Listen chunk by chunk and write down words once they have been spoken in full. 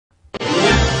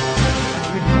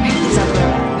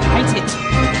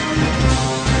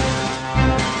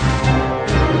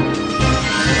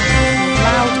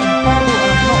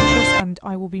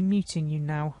eating you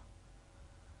now.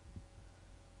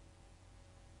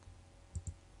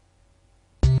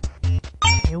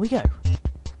 Here we go.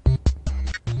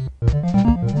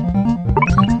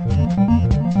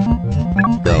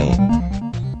 Go.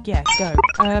 Yeah, go.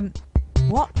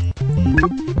 What?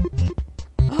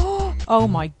 Oh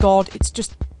my god, it's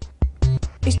just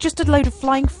a load of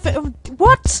flying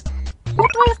what?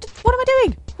 What do I have to, what am I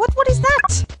doing? What is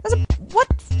that? There's a, what?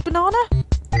 Banana?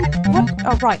 What?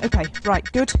 Oh, right, okay, right,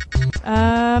 good.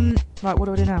 Right, what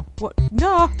do I do now? What?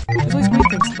 No! There's all these weird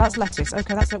things. That's lettuce.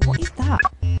 Okay, that's what is that?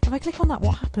 If I click on that,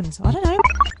 what happens? I don't know.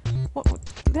 What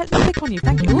let me click on you,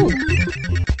 thank you. Ooh.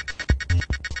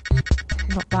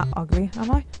 Not that ugly,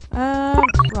 am I?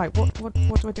 Right, what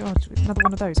do I do? Oh, another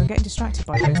one of those. I'm getting distracted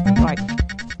by those. Right.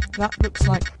 That looks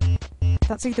like...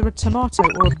 That's either a tomato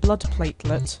or a blood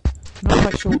platelet. I'm not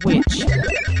quite sure which.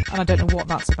 And I don't know what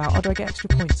that's about. Oh, do I get extra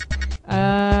points?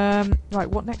 Right,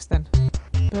 what next then?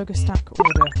 Burger stack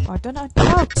order. I don't know.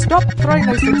 Oh, stop throwing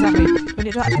those things at me when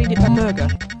you actually need it per burger.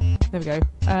 There we go.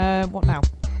 What now?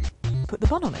 Put the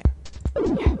bun on it.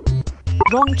 Yeah.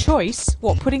 Wrong choice.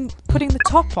 What, putting the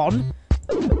top on?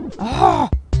 Oh,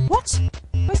 what?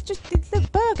 Where's just the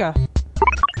burger?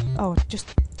 Oh, just...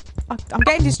 I'm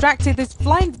getting distracted. There's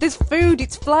food.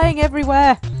 It's flying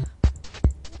everywhere.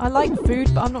 I like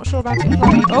food, but I'm not sure about it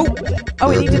flying. Oh,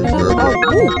 it needed another...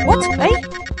 Oh, ooh, what? Eh?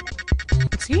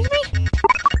 Excuse me?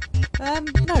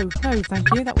 No, thank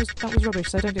you. That was rubbish,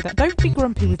 so don't do that. Don't be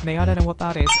grumpy with me. I don't know what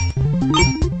that is.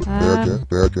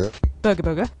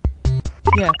 Burger.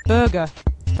 Yeah, burger.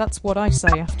 That's what I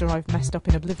say after I've messed up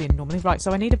in Oblivion normally. Right,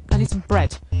 so I need some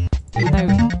bread. Even though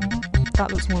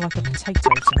that looks more like a potato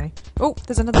to me. Oh,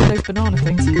 there's another of those banana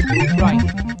things.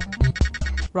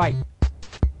 Right.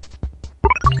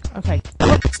 Okay.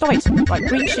 Oh, stop it. Right,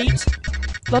 green sheet.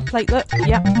 Blood platelet.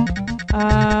 Yeah.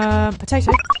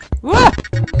 Potato. Whoa!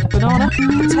 Banana.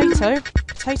 Potato.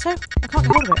 Potato? I can't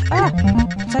get hold of it.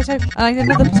 Potato. I need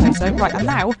another potato. Right, and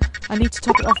now I need to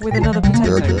top it off with another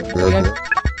potato.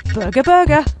 There we go.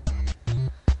 Burger.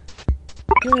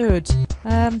 Good.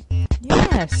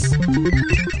 Yes.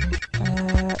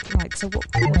 Right, so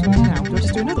what do I do now? Do I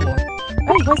just do another one?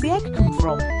 Hey, where's the egg come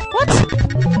from? What? I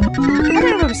don't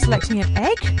remember selecting an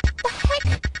egg. What the heck?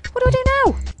 What do I do now?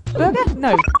 Burger?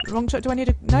 No. Wrong choice. Do I need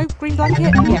a... No? Green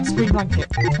blanket? Yes, green blanket.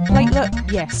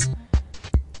 Platelet? Yes.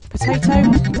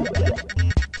 Potato.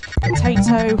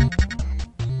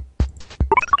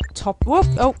 Top... Whoop!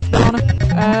 Oh, banana.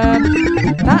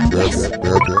 That? Yes.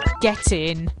 Get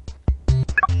in.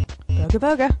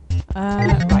 Burger.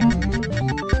 Right.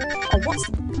 Oh, what's...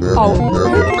 Oh,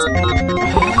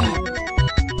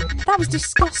 that was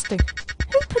disgusting.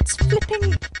 Who puts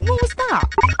flipping... What was that?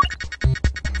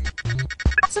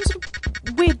 Some sort of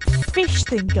weird fish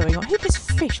thing going on. Who puts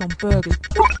fish on burgers?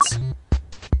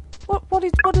 What? What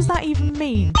does that even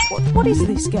mean? What is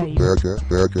this game? Burger.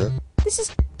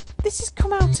 This has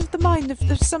come out of the mind of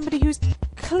somebody who's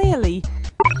clearly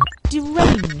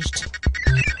deranged.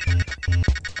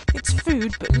 It's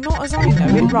food, but not as I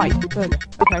know it. Right, burger.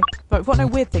 Okay. Right, we've got no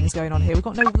weird things going on here. We've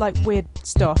got no, like, weird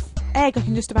stuff. Egg I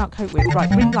can just about cope with.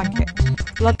 Right, green blanket.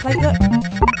 Blood platelet.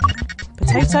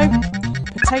 Potato.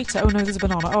 Oh no, there's a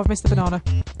banana. Oh, I've missed the banana.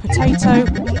 Potato.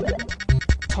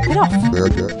 Top it off.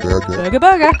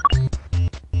 Burger.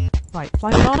 Right,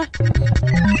 flying banana.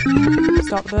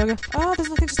 Start the burger. Oh, there's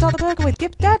nothing to start the burger with.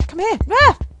 Dad, come here.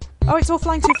 Ah! Oh, it's all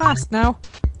flying too fast now.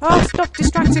 Oh, stop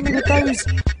distracting me with those.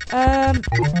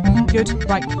 Good.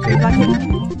 Right, green blanket.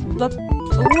 Blood.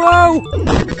 Whoa!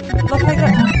 Blood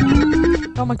platelet.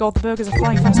 Oh my god, the burgers are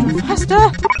flying faster and faster.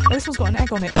 Oh, this one's got an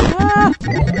egg on it. Ah!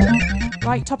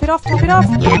 Right, top it off.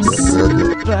 Yes!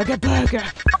 Burger.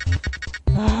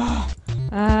 Oh.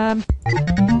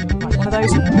 Right, one of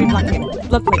those. Green blanket.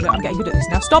 Blood platelet. I'm getting good at this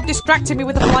now. Stop distracting me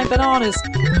with the flying bananas.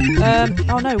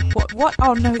 Oh no. What?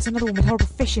 Oh no, it's another one with horrible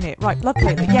fish in it. Right, blood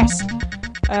platelet. Yes.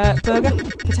 Burger.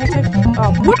 Potato.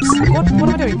 Oh, whoops. What am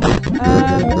I doing?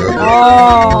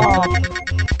 Oh.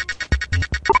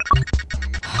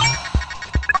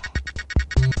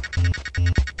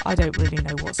 I don't really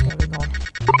know what's going on.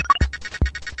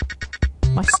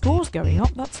 My score's going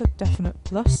up. That's a definite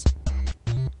plus.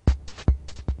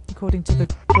 According to the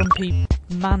grumpy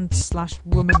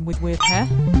man/woman with weird hair.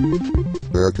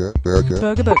 Burger.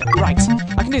 Right,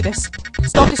 I can do this.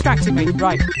 Stop distracting me.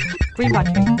 Right. Green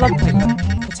blanket, blood platelet,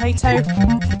 potato,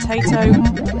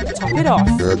 top it off.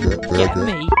 Get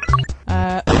me.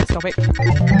 stop it.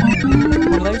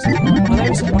 One of those, one of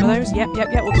those, one of those. Yep.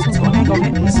 Well, this one's got an egg on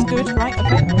it. This is good, right?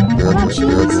 Okay. What about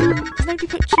cheese? Does nobody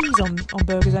put cheese on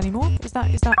burgers anymore? Is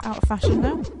that out of fashion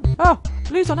now? Oh,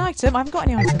 lose an item. I haven't got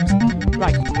any items.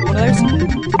 Right, one of those.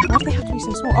 Why do they have to be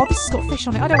so small? Oh, this has got fish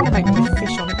on it. I don't want to make one with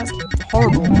fish on it. That's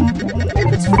horrible. Who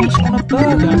puts fish on a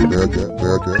burger? Burger.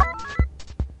 Burger.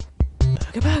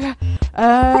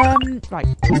 Right,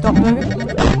 stop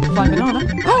burger. Find banana.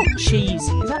 Oh, cheese.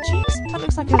 Is that cheese? That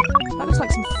looks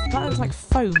like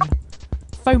foam.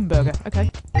 Foam burger.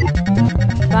 Okay.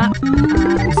 That,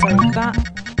 and also that,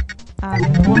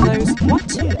 and one of those. Why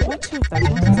two of those?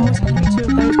 Why does always have to be two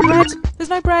of those? Bread. There's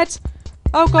no bread.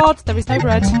 Oh God, there is no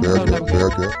bread. Oh no.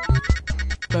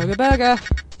 Burger.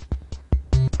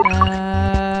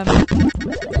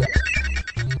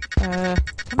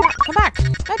 Come back.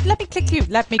 Let me click you.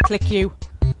 Let me click you.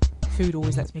 Food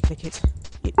always lets me click it.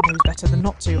 It knows better than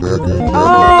not to.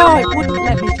 Oh, it wouldn't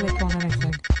let me click on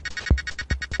anything.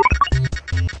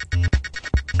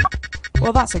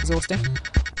 Well, that's exhausting.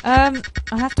 I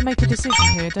have to make a decision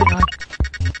here, don't I?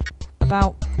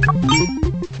 About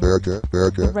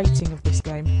the rating of this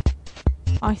game.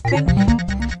 I think it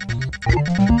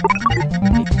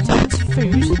contains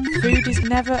food. Food is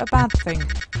never a bad thing.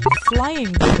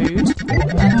 Flying food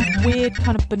and weird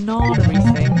kind of banana-y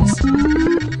things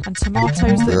and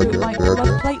tomatoes that look like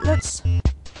blood platelets.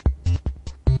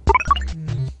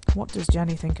 What does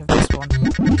Jenny think of this one?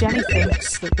 Jenny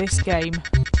thinks that this game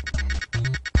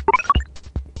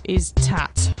is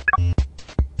tat.